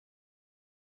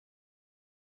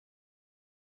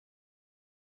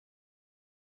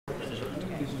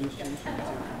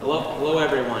Hello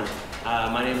everyone.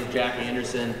 My name is Jack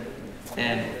Anderson,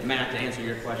 and Matt, to answer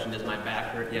your question, does my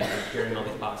back hurt? Yes, I'm carrying all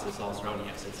these boxes all around.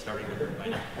 Yes, it's starting to hurt by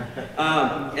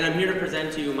now. And I'm here to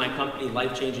present to you my company,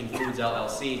 LifeChanging Foods,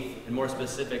 LLC, and more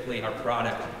specifically, our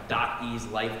product, Doc E's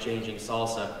Life-Changing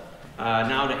Salsa.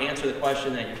 Now, to answer the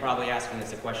question that you're probably asking,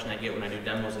 it's a question I get when I do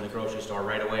demos in the grocery store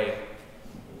right away.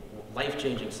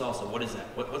 Life-changing salsa, what is that?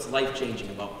 What's life-changing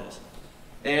about this?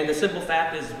 And the simple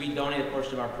fact is we donate a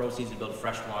portion of our proceeds to build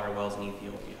freshwater wells in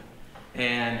Ethiopia.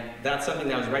 And that's something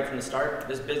that was right from the start.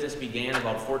 This business began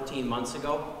about 14 months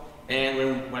ago.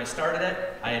 And when I started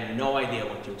it, I had no idea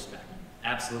what to expect.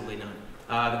 Absolutely none.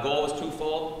 The goal was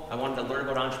twofold. I wanted to learn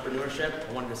about entrepreneurship.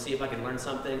 I wanted to see if I could learn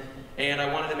something. And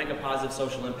I wanted to make a positive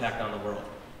social impact on the world.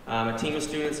 A team of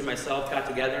students and myself got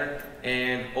together,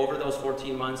 and over those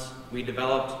 14 months, we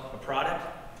developed a product,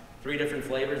 3 different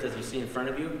flavors as you see in front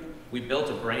of you. We built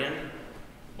a brand.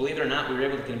 Believe it or not, we were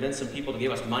able to convince some people to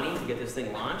give us money to get this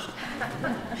thing launched.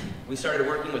 We started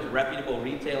working with reputable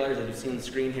retailers, as you see on the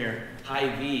screen here,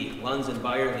 Hy-Vee, Lunds &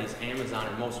 Byerly's, Amazon,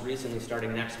 and most recently,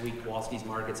 starting next week, Kowalski's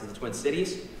Markets in the Twin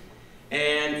Cities.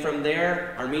 And from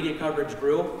there, our media coverage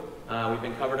grew. We've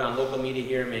been covered on local media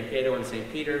here in Mankato and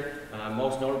St. Peter,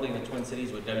 most notably in the Twin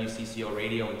Cities with WCCO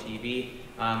radio and TV.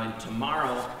 And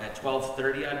tomorrow at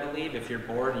 12:30, I believe, if you're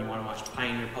bored and you want to watch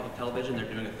Pioneer Public Television,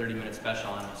 they're doing a 30-minute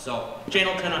special on us. So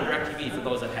Channel 10 on DirecTV for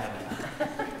those that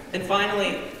haven't. And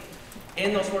finally,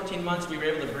 in those 14 months, we were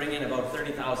able to bring in about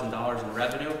 $30,000 in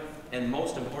revenue. And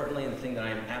most importantly, and the thing that I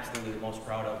am absolutely the most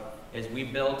proud of, is we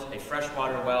built a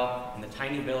freshwater well in the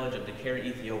tiny village of Dakar,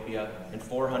 Ethiopia, and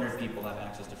 400 people have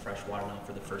access to fresh water now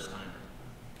for the first time.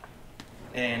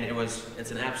 And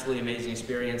it's an absolutely amazing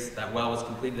experience. That well was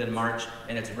completed in March,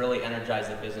 and it's really energized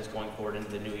the business going forward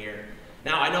into the new year.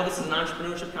 Now, I know this is an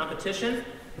entrepreneurship competition.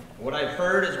 What I've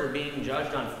heard is we're being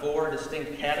judged on 4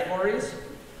 distinct categories.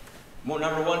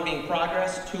 Number 1 being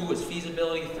progress, 2 is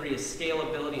feasibility, 3 is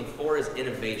scalability, and 4 is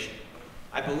innovation.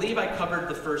 I believe I covered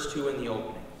the first 2 in the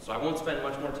opening, so I won't spend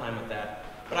much more time with that.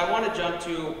 But I want to jump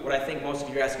to what I think most of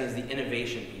you are asking is the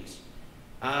innovation piece.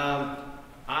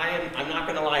 I'm not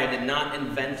going to lie, I did not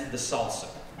invent the salsa.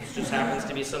 This just happens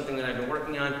to be something that I've been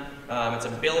working on. It's a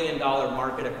 $1 billion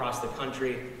market across the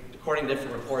country. According to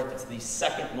different reports, it's the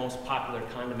 2nd most popular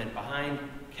condiment behind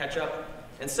ketchup.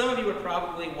 And some of you are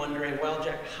probably wondering, well,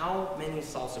 Jack, how many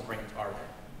salsa brands are there?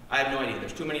 I have no idea.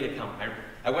 There's too many to count.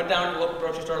 I went down to the local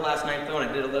grocery store last night, though, and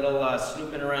I did a little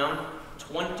snooping around.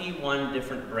 21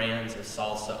 different brands of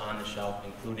salsa on the shelf,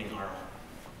 including our own.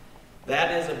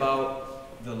 That is about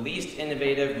the least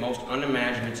innovative, most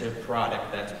unimaginative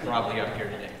product that's probably up here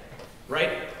today, right?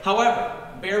 However,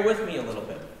 bear with me a little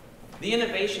bit. The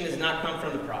innovation does not come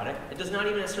from the product. It does not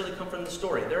even necessarily come from the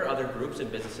story. There are other groups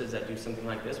and businesses that do something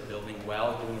like this, building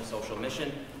wells, doing a social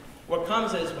mission. What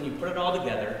comes is when you put it all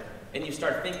together and you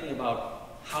start thinking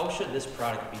about how should this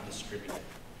product be distributed.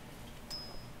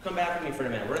 Come back with me for a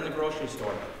minute. We're in the grocery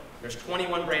store. There's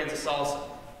 21 brands of salsa.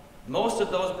 Most of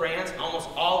those brands, almost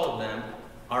all of them,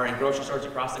 are in grocery stores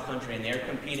across the country, and they're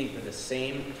competing for the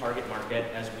same target market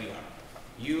as we are.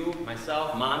 You,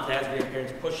 myself, mom, dads,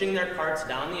 grandparents, pushing their carts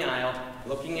down the aisle,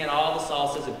 looking at all the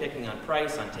salsas and picking on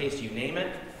price, on taste, you name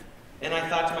it. And I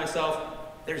thought to myself,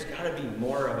 there's got to be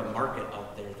more of a market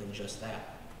out there than just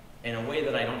that, in a way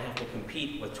that I don't have to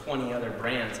compete with 20 other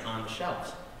brands on the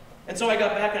shelves. And so I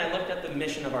got back and I looked at the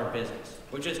mission of our business,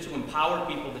 which is to empower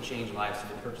people to change lives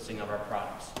through the purchasing of our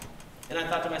products. And I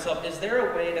thought to myself, is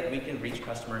there a way that we can reach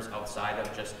customers outside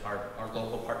of just our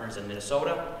local partners in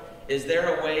Minnesota? Is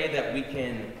there a way that we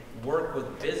can work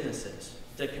with businesses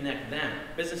to connect them?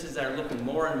 Businesses that are looking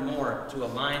more and more to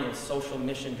align with social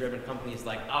mission-driven companies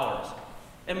like ours.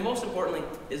 And most importantly,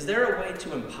 is there a way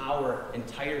to empower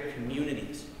entire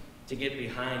communities to get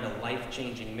behind a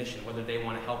life-changing mission, whether they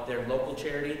want to help their local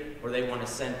charity or they want to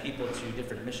send people to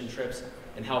different mission trips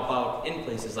and help out in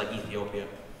places like Ethiopia?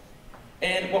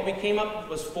 And what we came up with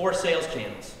was 4 sales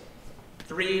channels.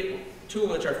 2 of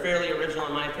which are fairly original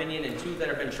in my opinion, and 2 that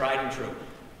have been tried and true.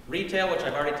 Retail, which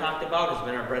I've already talked about, has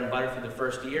been our bread and butter for the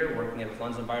first year, working with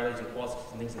Lunds & Byerly's and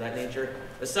Kowalski's and things of that nature.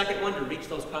 The second one, to reach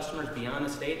those customers beyond the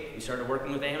state, we started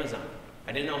working with Amazon.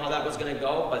 I didn't know how that was going to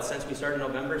go, but since we started in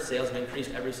November, sales have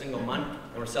increased every single month,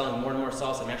 and we're selling more and more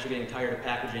salsa. I'm actually getting tired of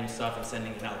packaging stuff and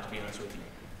sending it out, to be honest with you.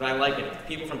 But I like it.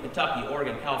 People from Kentucky,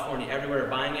 Oregon, California, everywhere are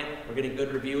buying it. We're getting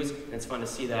good reviews, and it's fun to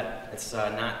see that it's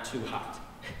not too hot,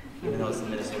 even though it's the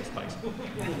Minnesota Spikes.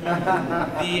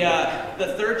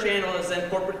 The third channel is then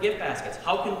corporate gift baskets.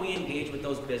 How can we engage with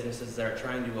those businesses that are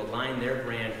trying to align their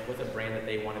brand with a brand that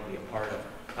they want to be a part of?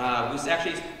 We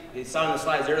actually saw in the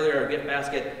slides earlier, our gift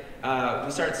basket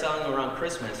we started selling them around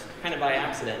Christmas, kind of by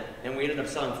accident, and we ended up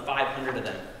selling 500 of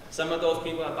them. Some of those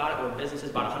people that bought it were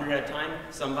businesses bought 100 at a time,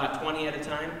 some bought 20 at a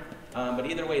time. But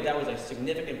either way, that was a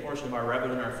significant portion of our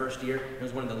revenue in our first year. It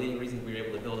was one of the leading reasons we were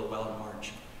able to build it well in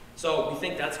March. So we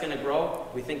think that's going to grow.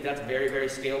 We think that's very, very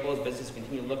scalable as businesses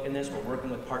continue to look in this. We're working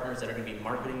with partners that are going to be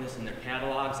marketing this in their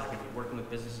catalogs, that are going to be working with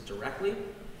businesses directly.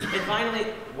 And finally,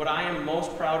 what I am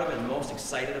most proud of and most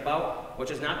excited about, which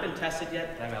has not been tested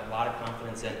yet, but I have a lot of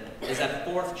confidence in, is that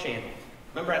fourth channel.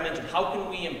 Remember I mentioned, how can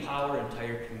we empower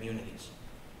entire communities?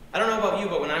 I don't know about you,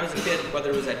 but when I was a kid,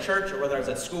 whether it was at church or whether I was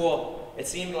at school, it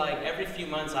seemed like every few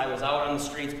months I was out on the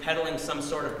streets peddling some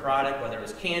sort of product, whether it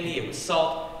was candy, it was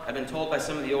salt. I've been told by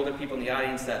some of the older people in the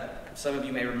audience that some of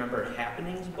you may remember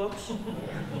Happenings books.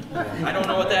 I don't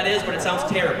know what that is, but it sounds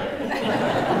terrible.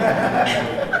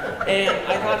 And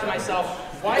I thought to myself,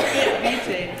 why can't we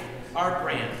take our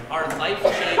brand, our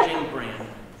life-changing brand,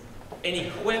 and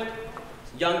equip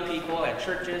young people at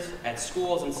churches, at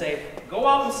schools, and say, go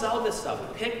out and sell this stuff.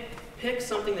 Pick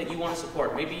something that you want to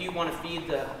support. Maybe you want to feed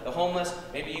the homeless.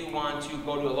 Maybe you want to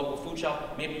go to a local food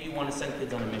shop. Maybe you want to send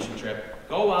kids on a mission trip.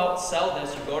 Go out, sell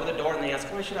this. You go to the door and they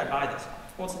ask, why should I buy this?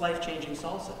 Well, it's life-changing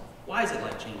salsa. Why is it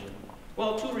life-changing?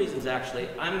 Well, two reasons actually.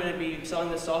 I'm going to be selling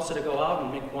this salsa to go out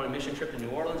and go on a mission trip to New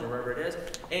Orleans or wherever it is.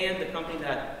 And the company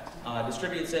that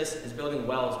distributes this is building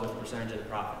wells with a percentage of the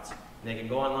profits. And they can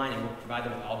go online and we'll provide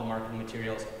them with all the marketing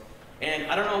materials.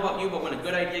 And I don't know about you, but when a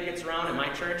good idea gets around in my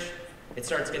church, it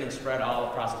starts getting spread all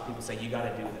across as people say, you got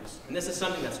to do this. And this is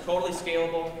something that's totally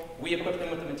scalable. We equip them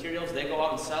with the materials. They go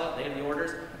out and sell it. They have the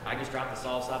orders. I just drop the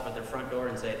salsa off at their front door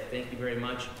and say, thank you very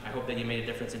much. I hope that you made a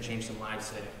difference and changed some lives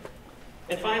today.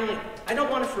 And finally, I don't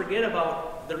want to forget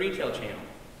about the retail channel.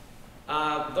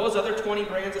 Those other 20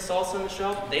 brands of salsa on the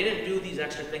shelf, they didn't do these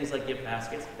extra things like gift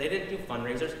baskets. They didn't do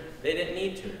fundraisers. They didn't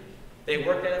need to. They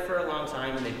worked at it for a long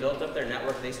time and they built up their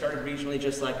network. They started regionally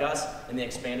just like us and they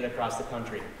expanded across the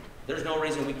country. There's no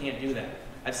reason we can't do that.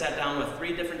 I've sat down with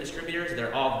 3 different distributors.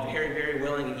 They're all very, very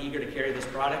willing and eager to carry this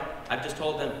product. I've just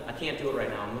told them, I can't do it right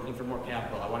now. I'm looking for more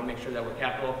capital. I want to make sure that we're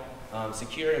capital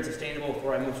secure and sustainable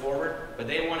before I move forward. But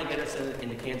they want to get us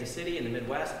into Kansas City in the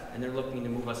Midwest, and they're looking to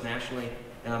move us nationally.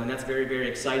 And that's very, very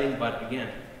exciting. But again,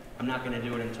 I'm not going to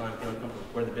do it until I'm feeling comfortable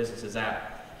with where the business is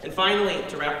at. And finally,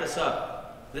 to wrap this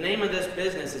up, the name of this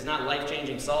business is not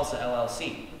Life-Changing Salsa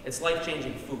LLC. It's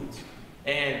Life-Changing Foods.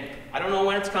 And I don't know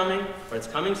when it's coming, but it's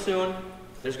coming soon.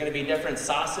 There's going to be different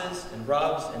sauces and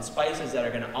rubs and spices that are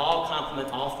going to all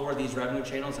complement all 4 of these revenue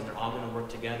channels, and they're all going to work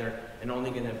together and only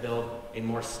going to build a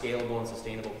more scalable and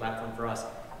sustainable platform for us,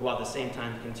 while at the same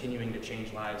time continuing to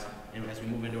change lives. And as we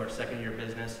move into our second year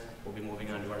business, we'll be moving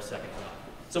on to our second job.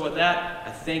 So with that,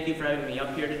 I thank you for having me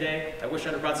up here today. I wish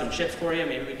I'd have brought some chips for you.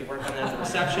 Maybe we could work on that at the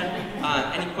reception.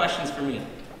 Any questions for me?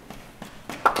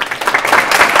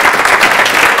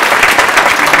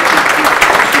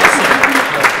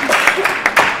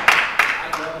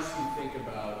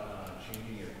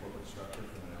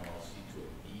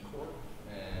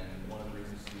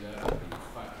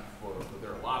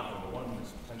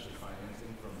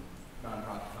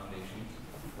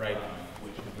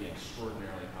 Which could be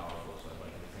extraordinarily powerful. So I'd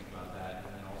like you to think about that.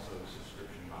 And then also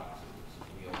subscription boxes. This is a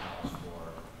wheelhouse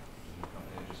for the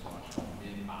company that just launched called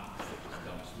Min-Box, that just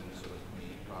dumps Minnesota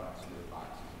community products into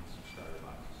boxes and subscriber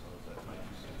boxes. So that's my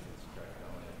 2 cents. That's correct.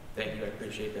 Thank you. I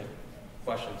appreciate that.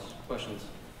 Questions? Questions?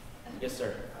 Yes,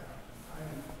 sir.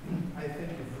 I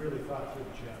think you've really thought through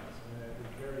gems.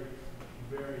 It's very,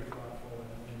 very thoughtful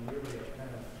and really kind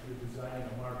of you're designing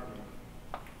a marketing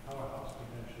powerhouse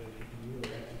potentially. You can really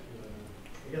execute on it.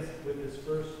 I guess with this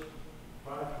first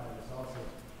product line, it's also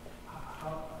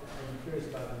I'm curious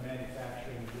about the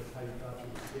manufacturing, just how you thought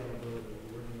through the scalability.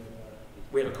 Working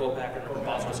with we have a co-packer from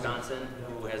Falls, Wisconsin,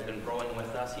 who has been growing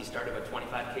with us. He started with a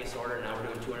 25-case order, now we're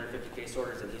doing 250 case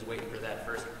orders, and he's waiting for that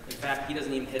first. In fact, he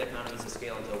doesn't even hit economies of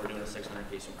scale until we're doing a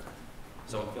 600-case order.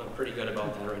 So I'm feeling pretty good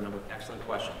about that right now. Excellent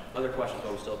question. Other questions,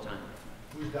 but we still have time.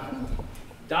 Who's Doc?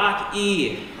 Doc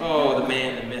E. Oh, the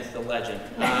man, the myth, the legend.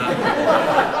 He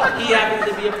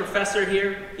happened to be a professor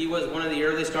here. He was one of the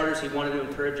early starters. He wanted to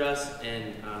encourage us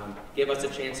and gave us a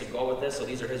chance to go with this. So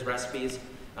these are his recipes.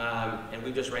 And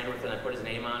we just ran with it and I put his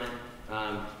name on it,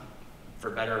 for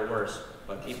better or worse.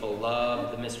 But people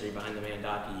love the mystery behind the man,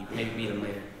 Doc E. You can maybe meet him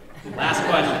later. Last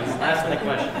questions. Last minute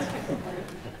questions.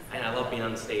 And I love being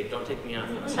on the stage. Don't take me off.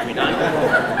 Are we done?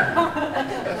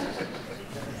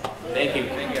 Thank you.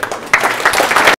 Thank you.